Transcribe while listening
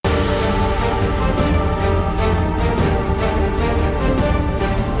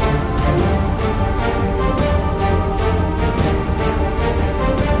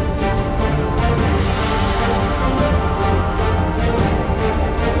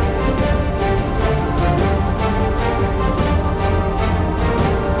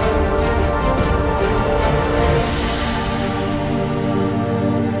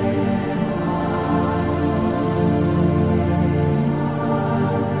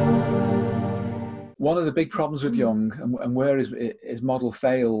One of the big problems with Jung, and where his model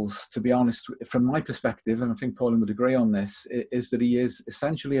fails, to be honest, from my perspective, and I think Pauline would agree on this, is that he is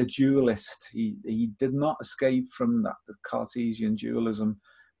essentially a dualist. He did not escape from the Cartesian dualism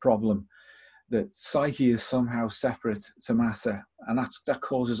problem, that psyche is somehow separate to matter, and that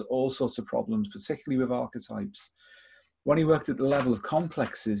causes all sorts of problems, particularly with archetypes. When he worked at the level of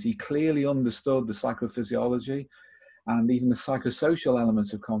complexes, he clearly understood the psychophysiology and even the psychosocial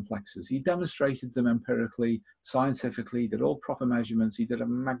elements of complexes. He demonstrated them empirically, scientifically, did all proper measurements. He did a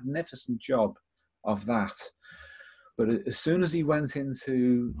magnificent job of that. But as soon as he went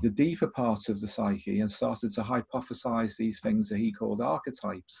into the deeper parts of the psyche and started to hypothesize these things that he called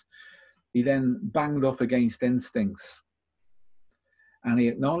archetypes, he then banged up against instincts. And he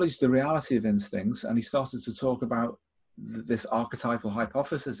acknowledged the reality of instincts, and he started to talk about this archetypal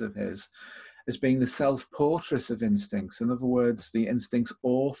hypothesis of his as being the self-portrait of instincts. In other words, the instincts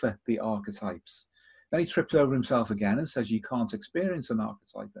author the archetypes. Then he tripped over himself again and says you can't experience an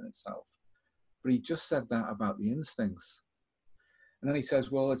archetype in itself. But he just said that about the instincts. And then he says,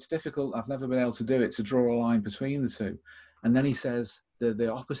 well, it's difficult, I've never been able to do it, to draw a line between the two. And then he says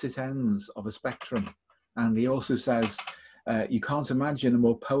the opposite ends of a spectrum. And he also says, you can't imagine a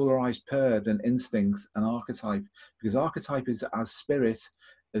more polarized pair than instinct and archetype, because archetype is as spirit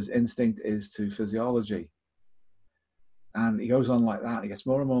as instinct is to physiology. And he goes on like that. He gets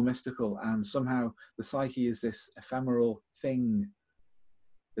more and more mystical, and somehow the psyche is this ephemeral thing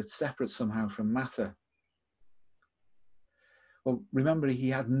that's separate somehow from matter. Well, remember, he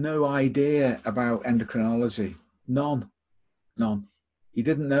had no idea about endocrinology. None. He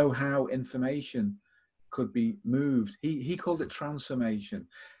didn't know how information could be moved. He called it transformation,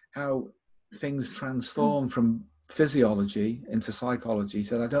 how things transform from physiology into psychology. He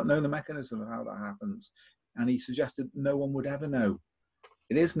said, I don't know the mechanism of how that happens. And he suggested no one would ever know.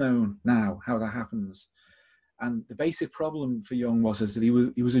 It is known now how that happens. And the basic problem for Jung was that he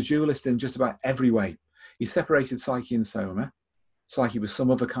was a dualist in just about every way. He separated psyche and soma. Psyche was some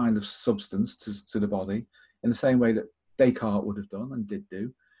other kind of substance to the body, in the same way that Descartes would have done and did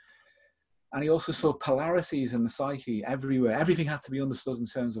do. And he also saw polarities in the psyche everywhere. Everything had to be understood in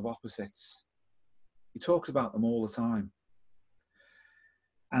terms of opposites. He talks about them all the time.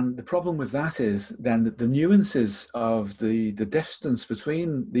 And the problem with that is then that the nuances of the distance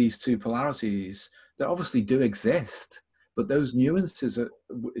between these two polarities, they obviously do exist, but those nuances,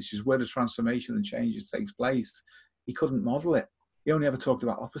 which is where the transformation and changes takes place, he couldn't model it. He only ever talked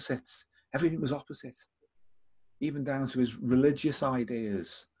about opposites. Everything was opposite, even down to his religious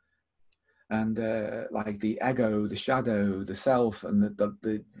ideas. And like the ego, the shadow, the self, and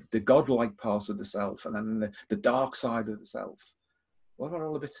the godlike part of the self, and then the dark side of the self. What about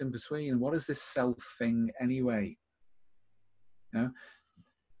all the bits in between? What is this self thing anyway? You know?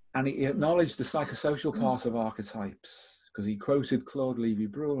 And he acknowledged the psychosocial part of archetypes, because he quoted Claude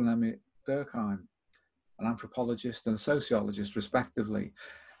Lévi-Brühl and Emile Durkheim, an anthropologist and a sociologist, respectively,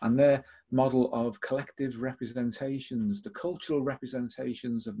 and their model of collective representations, the cultural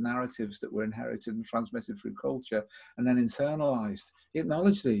representations of narratives that were inherited and transmitted through culture and then internalized. He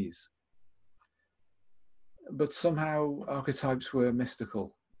acknowledged these. But somehow archetypes were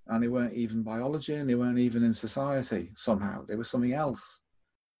mystical, and they weren't even biology, and they weren't even in society. Somehow they were something else.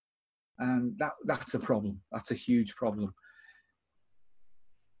 And that's a problem. That's a huge problem.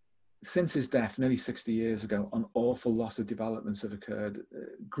 Since his death, nearly 60 years ago, an awful lot of developments have occurred.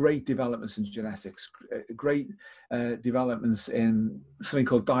 Great developments in genetics, great developments in something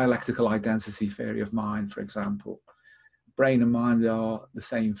called dialectical identity theory of mind, for example. Brain and mind are the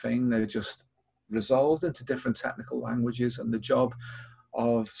same thing. They're just resolved into different technical languages, and the job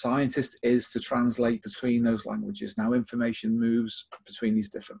of scientists is to translate between those languages. Now information moves between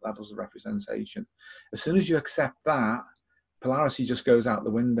these different levels of representation. As soon as you accept that, polarity just goes out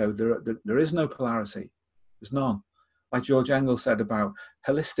the window. There is no polarity. There's none. Like George Engels said about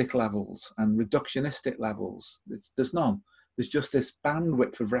holistic levels and reductionistic levels, there's none. There's just this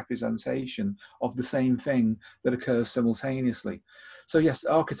bandwidth of representation of the same thing that occurs simultaneously. So yes,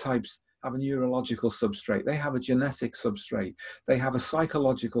 archetypes have a neurological substrate. They have a genetic substrate. They have a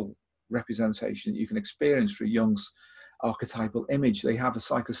psychological representation you can experience through Jung's archetypal image. They have a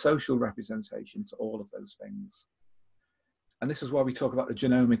psychosocial representation to all of those things. And this is why we talk about the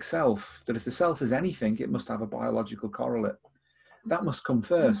genomic self, that if the self is anything, it must have a biological correlate. That must come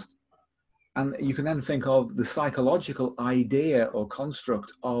first. And you can then think of the psychological idea or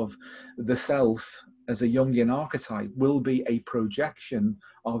construct of the self as a Jungian archetype will be a projection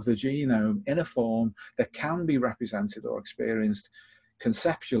of the genome in a form that can be represented or experienced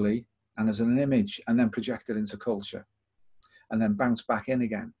conceptually and as an image, and then projected into culture and then bounce back in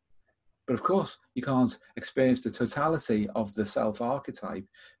again. But of course, you can't experience the totality of the self archetype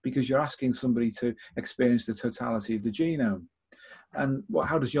because you're asking somebody to experience the totality of the genome. And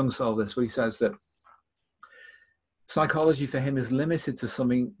how does Jung solve this? Well, he says that psychology for him is limited to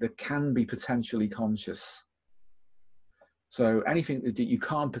something that can be potentially conscious. So anything that you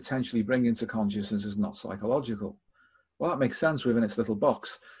can't potentially bring into consciousness is not psychological. Well, that makes sense within its little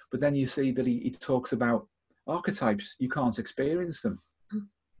box. But then you see that he talks about archetypes. You can't experience them.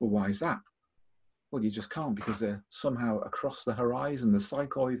 Well, why is that? Well, you just can't, because they're somehow across the horizon, the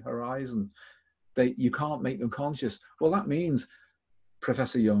psychoid horizon. You can't make them conscious. Well, that means,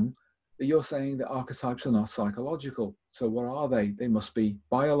 Professor Jung, that you're saying that archetypes are not psychological. So what are they? They must be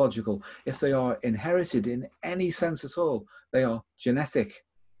biological. If they are inherited in any sense at all, they are genetic.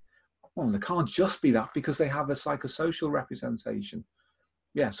 Well, they can't just be that because they have a psychosocial representation.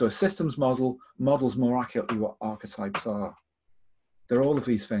 Yeah, so a systems model models more accurately what archetypes are. They're all of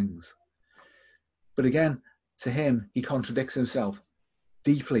these things. But again, to him, he contradicts himself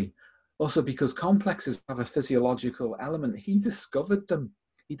deeply. Also because complexes have a physiological element. He discovered them.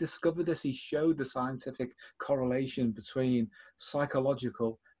 He discovered this. He showed the scientific correlation between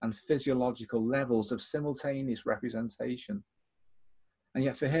psychological and physiological levels of simultaneous representation. And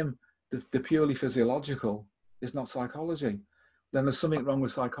yet for him, the purely physiological is not psychology. Then there's something wrong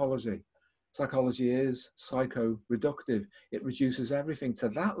with psychology. Psychology is psycho-reductive. It reduces everything to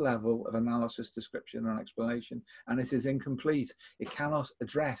that level of analysis, description, and explanation, and it is incomplete. It cannot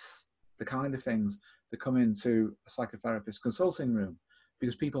address the kind of things that come into a psychotherapist consulting room,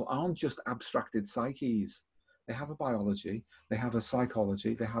 because people aren't just abstracted psyches. They have a biology, they have a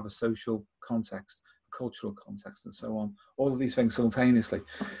psychology, they have a social context, cultural context, and so on. All of these things simultaneously.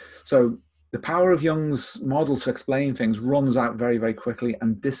 So the power of Jung's model to explain things runs out very, very quickly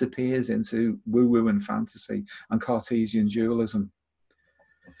and disappears into woo-woo and fantasy and Cartesian dualism.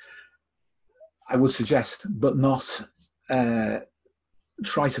 I would suggest, but not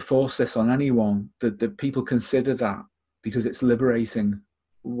try to force this on anyone, that people consider that, because it's liberating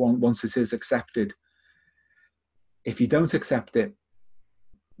once it is accepted. If you don't accept it,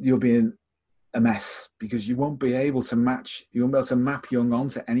 you'll be in a mess, because you won't be able to map Jung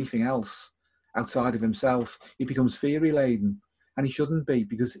onto anything else outside of himself. He becomes theory laden, and he shouldn't be,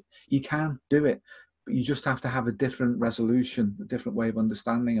 because you can do it, but you just have to have a different resolution, a different way of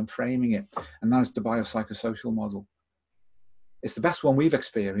understanding and framing it, and that is the biopsychosocial model. It's the best one we've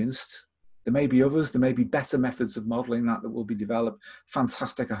experienced. There may be others, there may be better methods of modeling that will be developed.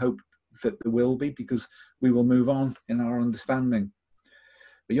 Fantastic, I hope that there will be, because we will move on in our understanding.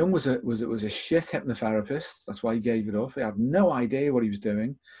 But Jung was a shit hypnotherapist. That's why he gave it up. He had no idea what he was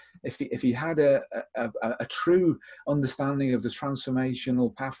doing. If he had a true understanding of the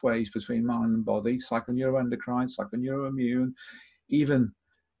transformational pathways between mind and body, psychoneuroendocrine, psychoneuroimmune, even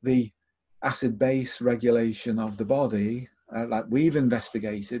the acid-base regulation of the body, like we've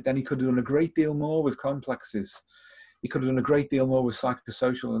investigated, then he could have done a great deal more with complexes. He could have done a great deal more with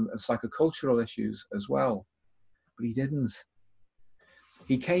psychosocial and psychocultural issues as well. But he didn't.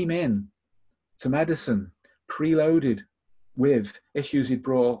 He came in to medicine preloaded with issues he'd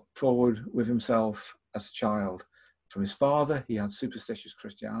brought forward with himself as a child. From his father, he had superstitious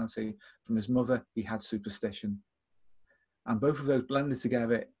Christianity. From his mother, he had superstition. And both of those blended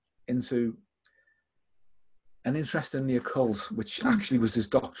together into an interest in the occult, which actually was his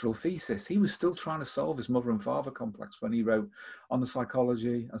doctoral thesis. He was still trying to solve his mother and father complex when he wrote on the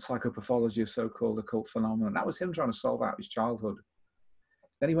psychology and psychopathology of so-called occult phenomena. That was him trying to solve out his childhood.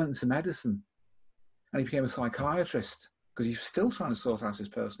 Then he went into medicine and he became a psychiatrist because he was still trying to sort out his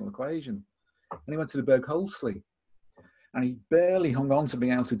personal equation. And he went to the Bergholzli and he barely hung on to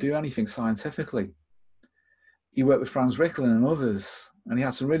being able to do anything scientifically. He worked with Franz Ricklin and others, and he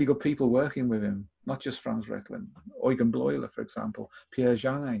had some really good people working with him, not just Franz Ricklin, Eugen Bleuler, for example, Pierre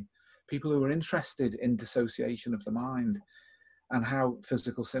Janet, people who were interested in dissociation of the mind and how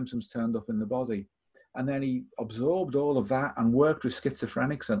physical symptoms turned up in the body. And then he absorbed all of that and worked with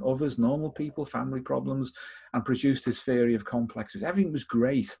schizophrenics and others, normal people, family problems, and produced his theory of complexes. Everything was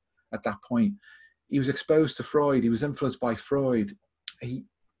great at that point. He was exposed to Freud. He was influenced by Freud. He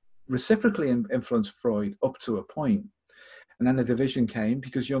reciprocally influenced Freud up to a point. And then the division came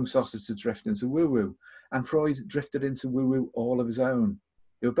because Jung started to drift into woo-woo. And Freud drifted into woo-woo all of his own.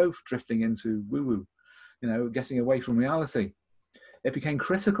 They were both drifting into woo-woo, getting away from reality. It became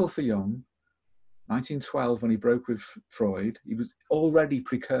critical for Jung. 1912, when he broke with Freud, he was already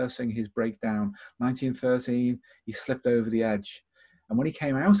precursing his breakdown. 1913, he slipped over the edge. And when he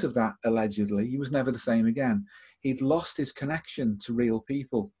came out of that, allegedly, he was never the same again. He'd lost his connection to real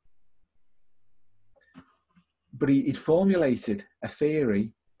people. But he'd formulated a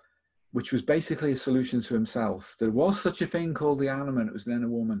theory which was basically a solution to himself. There was such a thing called the anima, and it was then a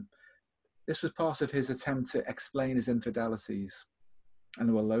woman. This was part of his attempt to explain his infidelities, and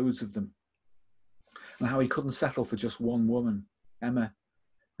there were loads of them, and how he couldn't settle for just one woman, Emma,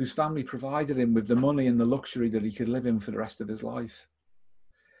 whose family provided him with the money and the luxury that he could live in for the rest of his life.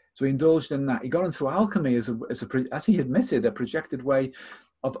 So he indulged in that. He got into alchemy as he admitted, a projected way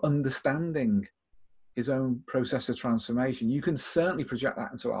of understanding his own process of transformation. You can certainly project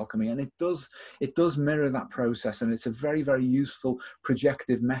that into alchemy, and it does mirror that process, and it's a very, very useful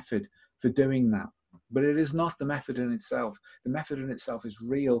projective method for doing that. But it is not the method in itself. The method in itself is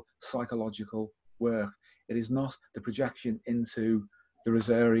real psychological work. It is not the projection into the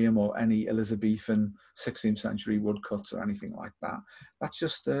Rosarium or any Elizabethan 16th century woodcuts or anything like that. That's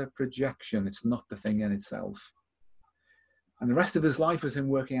just a projection. It's not the thing in itself. And the rest of his life was him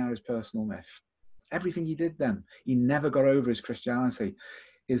working out his personal myth. Everything he did then, he never got over his Christianity.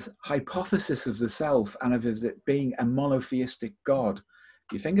 His hypothesis of the self and of it being a monotheistic God,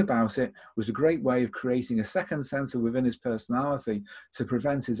 if you think about it, was a great way of creating a second center within his personality to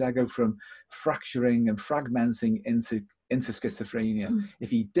prevent his ego from fracturing and fragmenting into schizophrenia. If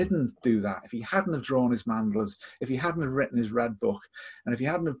he didn't do that, if he hadn't have drawn his mandalas, if he hadn't have written his red book, and if he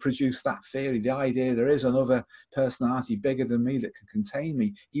hadn't have produced that theory, the idea there is another personality bigger than me that can contain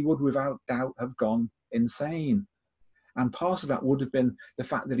me, he would without doubt have gone insane. And part of that would have been the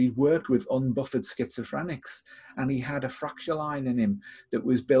fact that he'd worked with unbuffered schizophrenics, and he had a fracture line in him that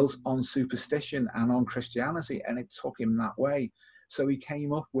was built on superstition and on Christianity, and it took him that way. So he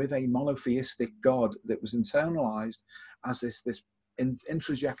came up with a monotheistic God that was internalized as this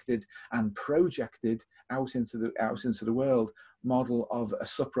introjected and projected out into the world model of a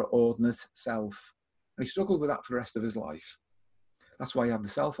supraordinate self. And he struggled with that for the rest of his life. That's why he had the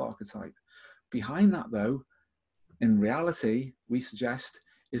self archetype. Behind that, though, in reality, we suggest,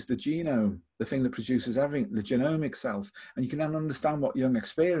 is the genome, the thing that produces everything, the genomic self. And you can then understand what Jung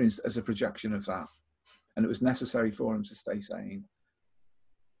experienced as a projection of that. And it was necessary for him to stay sane.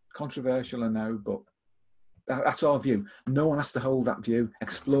 Controversial, I know, but that's our view. No one has to hold that view.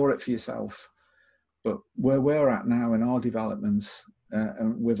 Explore it for yourself. But where we're at now in our developments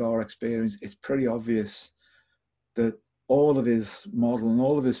and with our experience, it's pretty obvious that all of his model and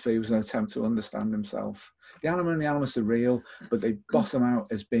all of his theory was an attempt to understand himself. The anima and the animus are real, but they bottom out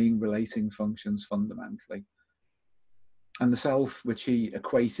as being relating functions fundamentally. And the self, which he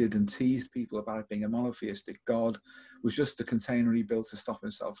equated and teased people about being a monotheistic God, was just the container he built to stop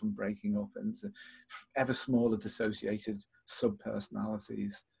himself from breaking up into ever smaller dissociated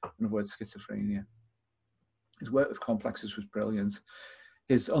sub-personalities, in other words, schizophrenia. His work with complexes was brilliant.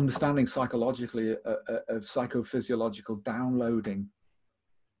 His understanding psychologically of psychophysiological downloading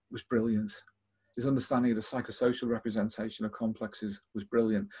was brilliant. His understanding of the psychosocial representation of complexes was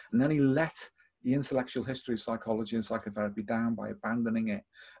brilliant. And then he let the intellectual history of psychology and psychotherapy down by abandoning it.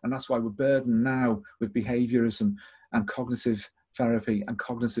 And that's why we're burdened now with behaviorism and cognitive therapy and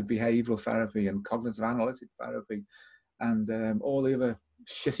cognitive behavioral therapy and cognitive analytic therapy and all the other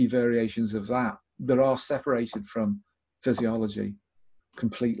shitty variations of that are separated from physiology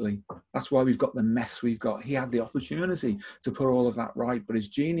completely. That's why we've got the mess we've got. He had the opportunity to put all of that right, but his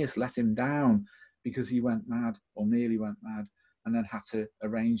genius let him down because he went mad, or nearly went mad, and then had to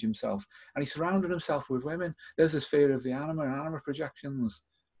arrange himself. And he surrounded himself with women. There's this fear of the anima and anima projections.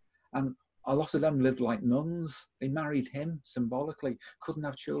 And a lot of them lived like nuns. They married him symbolically, couldn't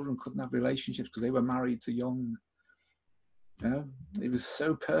have children, couldn't have relationships because they were married to Jung. You know, he was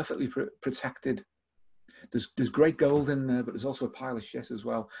so perfectly protected. There's great gold in there, but there's also a pile of shit as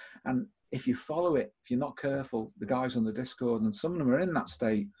well. And if you follow it, if you're not careful, the guys on the Discord, and some of them are in that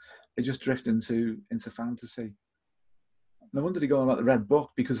state, they just drift into fantasy. No wonder they go on about the red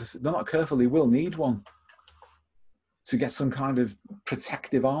book, because if they're not careful, they will need one to get some kind of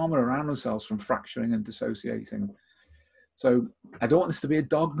protective armor around themselves from fracturing and dissociating. So I don't want this to be a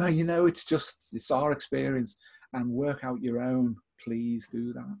dogma, you know, it's our experience, and work out your own. Please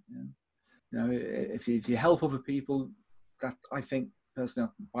do that. Yeah. You know, if you help other people, that, I think personally,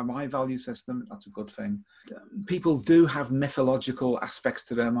 by my value system, that's a good thing. People do have mythological aspects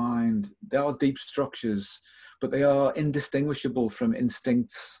to their mind. They are deep structures, but they are indistinguishable from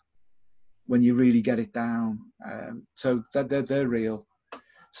instincts when you really get it down. So they're real.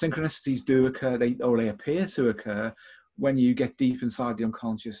 Synchronicities do occur, they appear to occur when you get deep inside the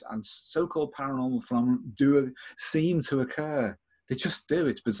unconscious, and so-called paranormal phenomena do seem to occur. They just do.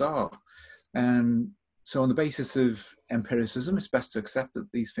 It's bizarre. So on the basis of empiricism, it's best to accept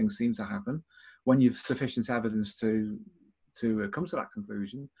that these things seem to happen when you've sufficient evidence to come to that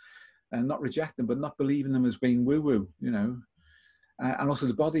conclusion, and not reject them, but not believe in them as being woo-woo, you know. And also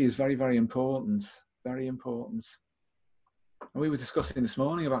the body is very, very important, very important. And we were discussing this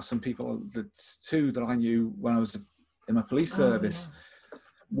morning about some people, the two that I knew when I was in my police service. Yes.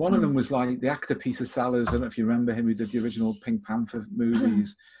 One of them was like the actor Peter Sellers. I don't know if you remember him, who did the original Pink Panther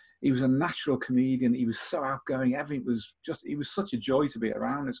movies. He was a natural comedian. He was so outgoing. Everything was just, he was such a joy to be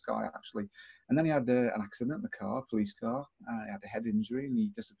around, this guy, actually. And then he had an accident in the car, police car. He had a head injury and he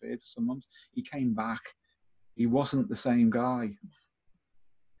disappeared for some months. He came back. He wasn't the same guy.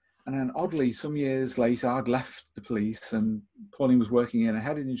 And then oddly, some years later, I'd left the police and Pauline was working in a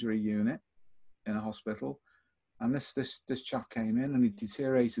head injury unit in a hospital. And this chap came in and he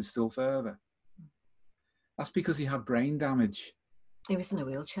deteriorated still further. That's because he had brain damage. He was in a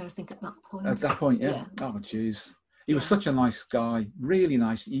wheelchair, I think, at that point. At that point, yeah. Oh, jeez. He was such a nice guy, really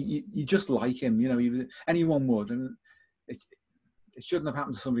nice. You just like him, you know. Anyone would, and it shouldn't have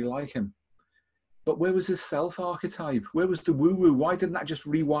happened to somebody like him. But where was his self-archetype? Where was the woo-woo? Why didn't that just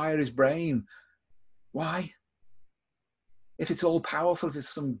rewire his brain? Why? If it's all powerful, if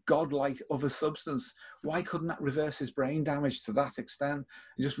it's some godlike other substance, why couldn't that reverse his brain damage to that extent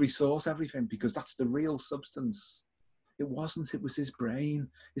and just resource everything? Because that's the real substance. It wasn't, it was his brain.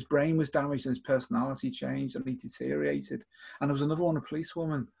 His brain was damaged and his personality changed and he deteriorated. And there was another one, a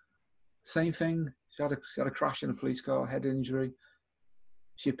policewoman. Same thing. She had a crash in a police car, head injury.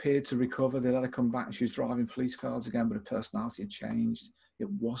 She appeared to recover. They let her come back and she was driving police cars again, but her personality had changed. It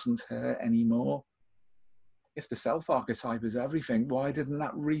wasn't her anymore. If the self-archetype is everything, why didn't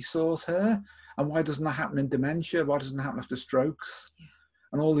that resource her? And why doesn't that happen in dementia? Why doesn't that happen after strokes?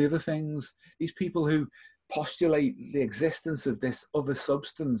 And all the other things. These people who postulate the existence of this other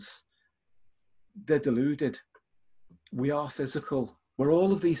substance, they're deluded. We are physical. We're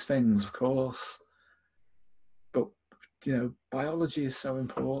all of these things, of course. But, you know, biology is so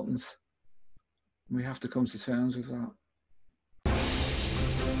important. We have to come to terms with that.